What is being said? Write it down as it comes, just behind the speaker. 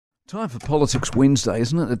Time for Politics Wednesday,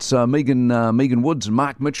 isn't it? It's Megan Woods and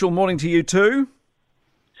Mark Mitchell. Morning to you too.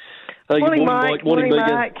 Hey, morning, Mike. Morning, Megan.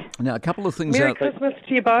 Mark. Now, a couple of things Merry out. Christmas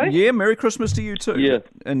to you both. Yeah, Merry Christmas to you too. Yeah.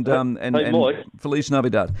 And Mike. Feliz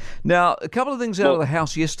Navidad. Now, a couple of things out of the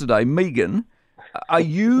House yesterday. Megan, are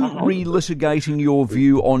you relitigating your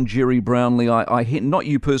view on Jerry Brownlee? I not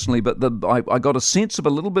you personally, but I got a sense of a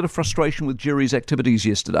little bit of frustration with Jerry's activities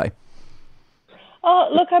yesterday. Oh,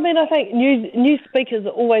 look, I mean, I think new speakers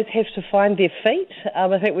always have to find their feet.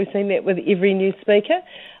 I think we've seen that with every new speaker.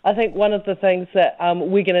 I think one of the things that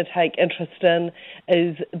we're going to take interest in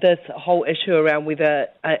is this whole issue around whether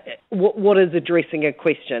what is addressing a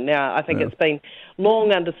question. Now, I think it's been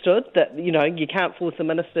long understood that, you can't force a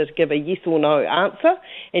minister to give a yes or no answer,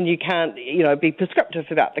 and you can't, be prescriptive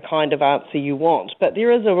about the kind of answer you want. But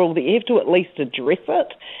there is a rule that you have to at least address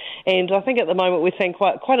it. And I think at the moment we're seeing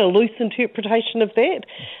quite a loose interpretation of that.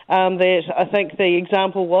 That I think the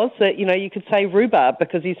example was that, you could say rhubarb,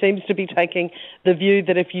 because he seems to be taking the view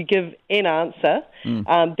that if you give an answer,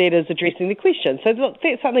 that is addressing the question. So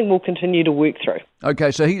that's something we'll continue to work through.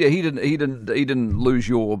 Okay, so he didn't lose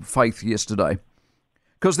your faith yesterday,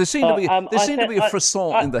 because there seemed to be a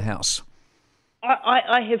frisson in the House.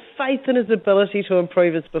 I have faith in his ability to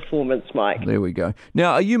improve his performance, Mike. There we go.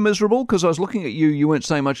 Now, are you miserable? Because I was looking at you, you weren't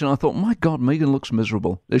saying much, and I thought, my God, Megan looks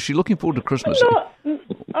miserable. Is she looking forward to Christmas?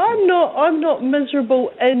 I'm not miserable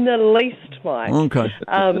in the least, Mike. Okay.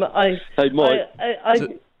 Hey, Mike.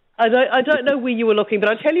 I don't know where you were looking, but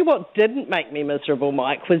I tell you what didn't make me miserable,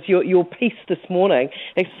 Mike, was your piece this morning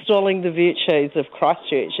extolling the virtues of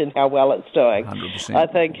Christchurch and how well it's doing. 100%. I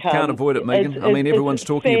think can't avoid it, Megan. Everyone's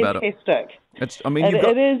talking about it. Fantastic.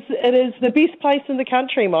 It is the best place in the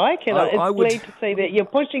country, Mike, and it's glad to see that you're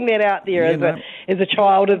pushing that out there as a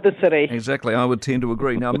child of the city. Exactly, I would tend to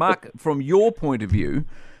agree. Now, Mark, from your point of view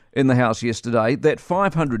in the House yesterday, that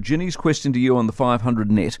 500, Ginny's question to you on the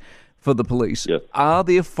 500 net for the police, are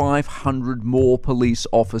there 500 more police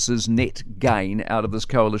officers net gain out of this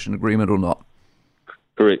coalition agreement or not?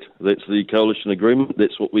 Correct. That's the coalition agreement.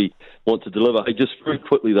 That's what we want to deliver. Hey, just very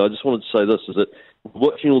quickly, though, I just wanted to say this, is that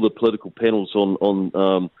watching all the political panels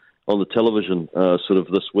on the television sort of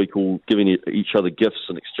this week, all giving each other gifts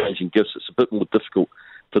and exchanging gifts, it's a bit more difficult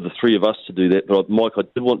for the three of us to do that. But, Mike, I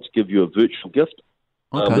did want to give you a virtual gift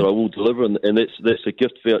that I will deliver, and that's a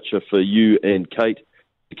gift voucher for you and Kate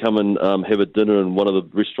to come and have a dinner in one of the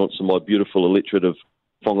restaurants in my beautiful electorate of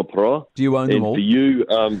Whangaparoa. Do you own them all? And for you,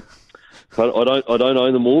 I don't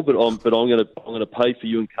own them all, but I'm going to pay for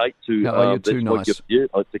you and Kate to. You're too nice. Gift,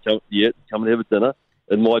 to come and have a dinner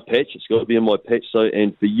in my patch. It's got to be in my patch. So,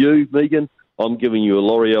 and for you, Megan, I'm giving you a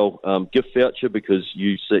L'Oreal gift voucher because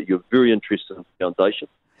you said you're very interested in the foundation,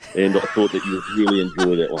 and I thought that you would really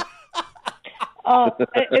enjoy that one. Oh,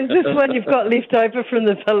 is this one you've got left over from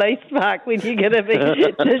the police, Mark, when you're going to be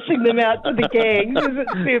dishing them out to the gangs? Is it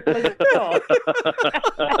surplus?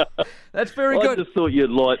 That's very good. I just thought you'd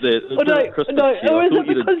like that. Or is it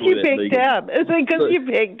because you backed down? Is it because you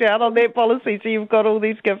backed down on that policy, so you've got all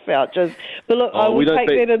these gift vouchers? But look, I will take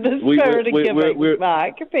that in the spirit of giving,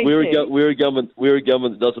 Mark. Thank you. We're a government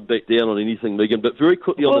that doesn't back down on anything, Megan. But very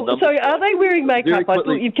quickly on the numbers. So are they wearing makeup? I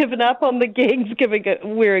thought you'd given up on the gangs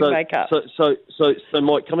wearing makeup. So,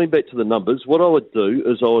 Mike, coming back to the numbers, what I would do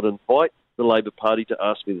is I would invite the Labor Party to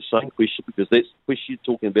ask me the same question, because that's the question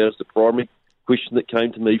you're talking about is the primary question that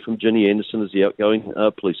came to me from Ginny Anderson as the outgoing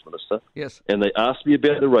police minister. Yes. And they asked me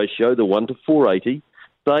about the ratio, the 1 to 480.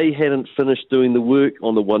 They hadn't finished doing the work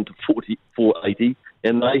on the 1 to 480,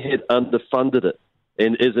 and they had underfunded it.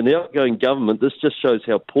 And as an outgoing government, this just shows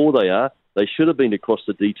how poor they are. They should have been across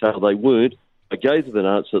the detail. They weren't. I gave them an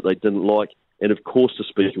answer that they didn't like. And of course, the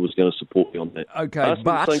Speaker was going to support me on that. Okay,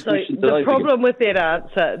 but the problem with that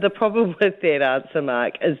answer,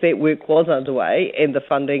 Mark, is that work was underway and the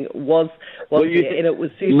funding was there, and it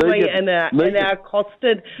was certainly in our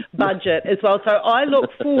costed budget as well. So I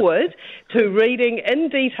look forward to reading in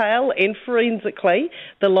detail and forensically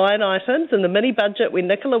the line items and the mini budget when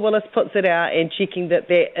Nicola Willis puts it out and checking that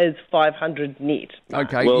is 500 net.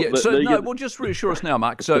 Okay, just reassure us now,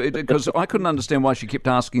 Mark. So because I couldn't understand why she kept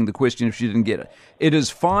asking the question if she didn't get it. It is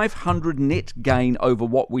 500 net gain over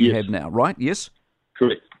what we have now, right? Yes?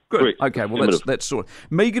 Correct. Good. Correct. Okay, well, that's sort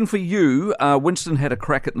of... Megan, for you, Winston had a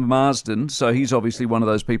crack at Marsden, so he's obviously one of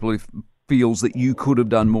those people who feels that you could have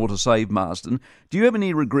done more to save Marsden. Do you have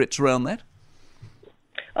any regrets around that?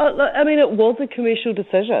 Look, I mean, it was a commercial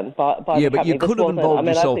decision by the company. Yeah, but you could have involved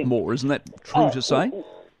yourself more. Isn't that true to say?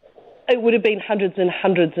 It would have been hundreds and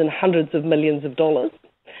hundreds and hundreds of millions of dollars.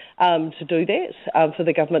 To do that, for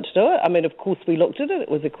the government to do it. I mean, of course, we looked at it.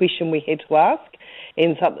 It was a question we had to ask.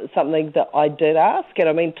 and something that I did ask. And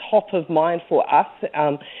I mean, top of mind for us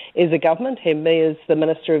as a government and me as the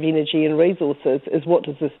Minister of Energy and Resources is what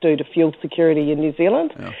does this do to fuel security in New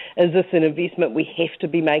Zealand? Yeah. Is this an investment we have to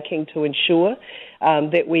be making to ensure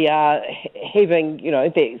that we are having,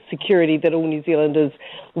 that security that all New Zealanders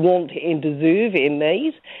want and deserve and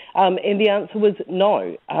need? And the answer was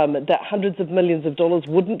no, that hundreds of millions of dollars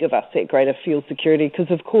wouldn't give us that greater fuel security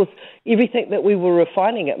because, of course, everything that we were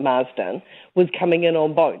refining at Marsden was coming in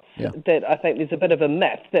on boats. Yeah. That I think there's a bit of a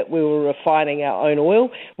myth that we were refining our own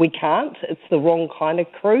oil. We can't. It's the wrong kind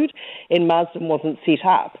of crude, and Marsden wasn't set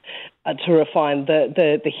up to refine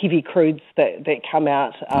the heavy crudes that come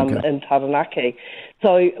out in Taranaki.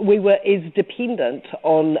 So we were as dependent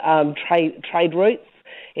on trade routes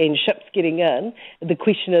and ships getting in. The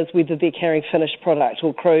question is whether they're carrying finished product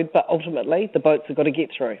or crude, but ultimately the boats have got to get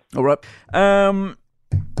through. All right.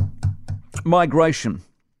 Migration.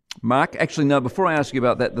 Mark, actually, no, before I ask you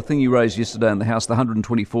about that, the thing you raised yesterday in the House, the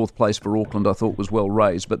 124th place for Auckland, I thought was well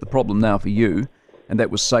raised, but the problem now for you, and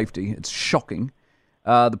that was safety, it's shocking.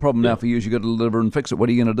 The problem now for you is you've got to deliver and fix it. What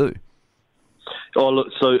are you going to do? Oh, look,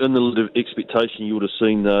 so in the expectation, you would have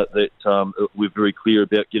seen that we're very clear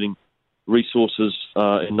about getting resources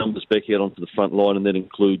and numbers back out onto the front line, and that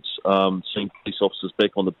includes seeing police officers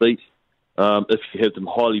back on the beat. If you have them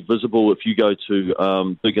highly visible, if you go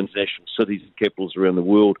to big international cities and capitals around the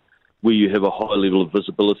world where you have a high level of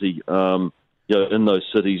visibility, in those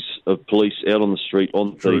cities of police out on the street,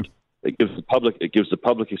 on the beat, it gives the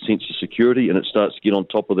public a sense of security, and it starts to get on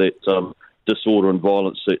top of that disorder and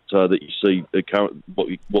violence that you see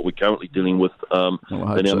what we're currently dealing with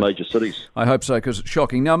in our major cities. I hope so, because it's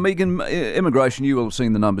shocking. Now, Megan, immigration, you will have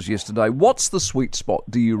seen the numbers yesterday. What's the sweet spot,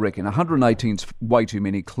 do you reckon? 118's way too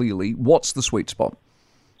many, clearly. What's the sweet spot?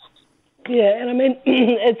 Yeah, and I mean,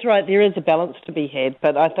 it's right, there is a balance to be had,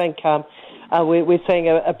 but I think we're seeing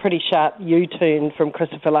a pretty sharp U-turn from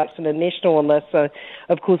Christopher Luxon and National on this. So,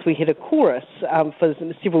 of course, we had a chorus for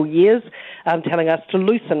several years telling us to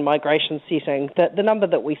loosen migration setting. The number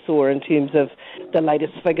that we saw in terms of the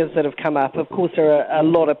latest figures that have come up, of course, there are a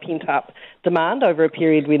lot of pent-up demand over a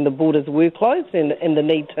period when the borders were closed and the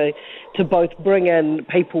need to both bring in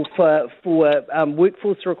people for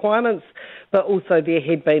workforce requirements, but also there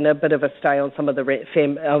had been a bit of a stay on some of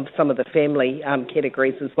the family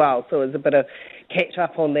categories as well. So there's a bit of catch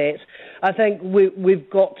up on that. I think we've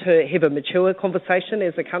got to have a mature conversation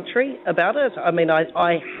as a country about it. I mean,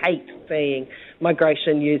 I hate seeing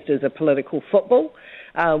migration used as a political football.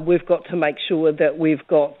 We've got to make sure that we've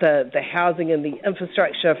got the housing and the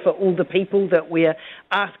infrastructure for all the people that we're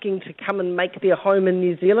asking to come and make their home in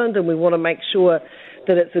New Zealand, and we want to make sure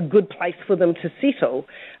that it's a good place for them to settle,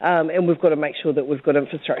 and we've got to make sure that we've got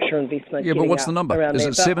infrastructure investment. Yeah, but what's the number? Is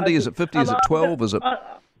it 70? Is it 50? Is it 12? Is it?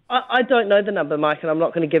 I don't know the number, Mike, and I'm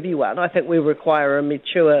not going to give you one. I think we require a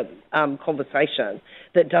mature conversation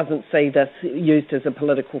that doesn't see this used as a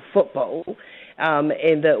political football,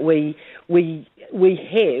 and that we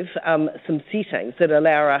have some settings that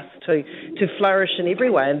allow us to flourish in every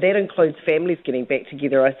way, and that includes families getting back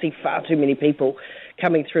together. I see far too many people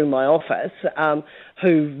coming through my office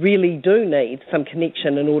who really do need some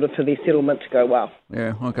connection in order for their settlement to go well.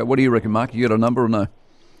 Yeah, okay. What do you reckon, Mark? You got a number or no?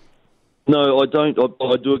 No, I don't.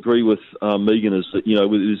 I do agree with Megan, is that,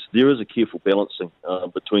 there is a careful balancing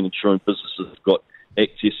between ensuring businesses have got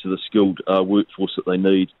access to the skilled workforce that they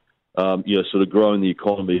need, sort of growing the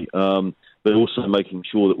economy, but also making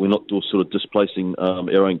sure that we're not sort of displacing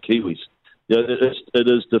our own Kiwis. It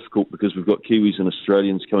is difficult because we've got Kiwis and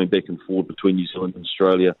Australians coming back and forward between New Zealand and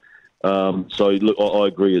Australia. So, look, I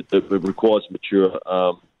agree. It requires mature,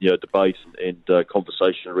 debate and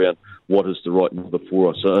conversation around what is the right number for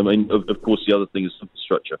us. So, I mean, of course, the other thing is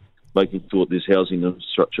infrastructure, making sure there's housing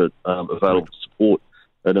infrastructure available to support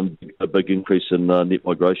and a big increase in net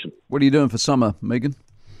migration. What are you doing for summer, Megan?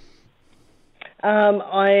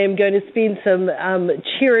 I am going to spend some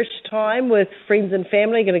cherished time with friends and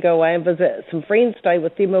family. Going to go away and visit some friends, stay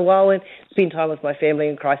with them a while, and spend time with my family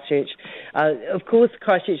in Christchurch. Of course,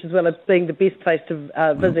 Christchurch, as well as being the best place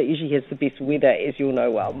to visit, usually has the best weather, as you'll know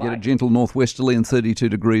well, Mike. Get a gentle northwesterly and 32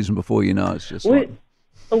 degrees, and before you know, it's just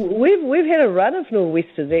We've had a run of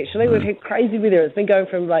nor'westers, actually. We've had crazy weather. It's been going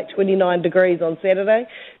from like 29 degrees on Saturday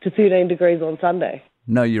to 13 degrees on Sunday.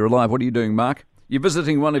 No, you're alive. What are you doing, Mark? You're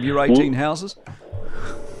visiting one of your 18 houses?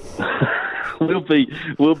 We'll be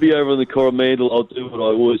over in the Coromandel. I'll do what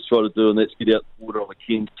I always try to do, and that's get out the water on the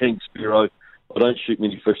King Sparrow. I don't shoot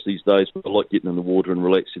many fish these days, but I like getting in the water and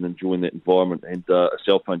relaxing and enjoying that environment, and a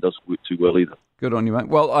cell phone doesn't work too well either. Good on you, mate.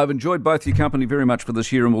 Well, I've enjoyed both your company very much for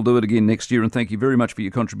this year, and we'll do it again next year, and thank you very much for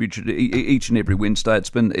your contribution to each and every Wednesday. It's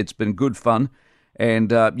been good fun.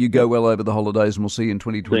 And you go well over the holidays, and we'll see you in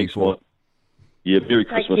 2024. Thanks, Mike. Yeah, Merry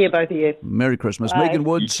Christmas. Take care, both of you. Merry Christmas. Bye. Megan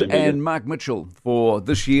Woods and Mark Mitchell for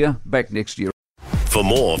this year, back next year. For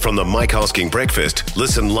more from the Mike Hosking Breakfast,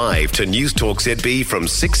 listen live to News Talk ZB from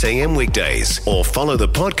 6 a.m. weekdays or follow the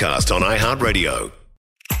podcast on iHeartRadio.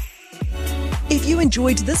 If you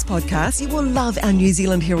enjoyed this podcast, you will love our New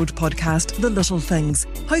Zealand Herald podcast, The Little Things,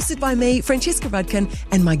 hosted by me, Francesca Rudkin,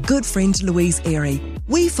 and my good friend Louise Airy.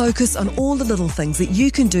 We focus on all the little things that you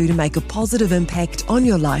can do to make a positive impact on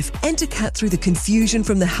your life and to cut through the confusion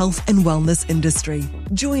from the health and wellness industry.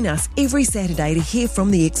 Join us every Saturday to hear from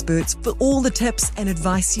the experts for all the tips and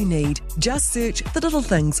advice you need. Just search The Little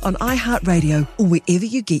Things on iHeartRadio or wherever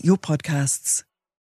you get your podcasts.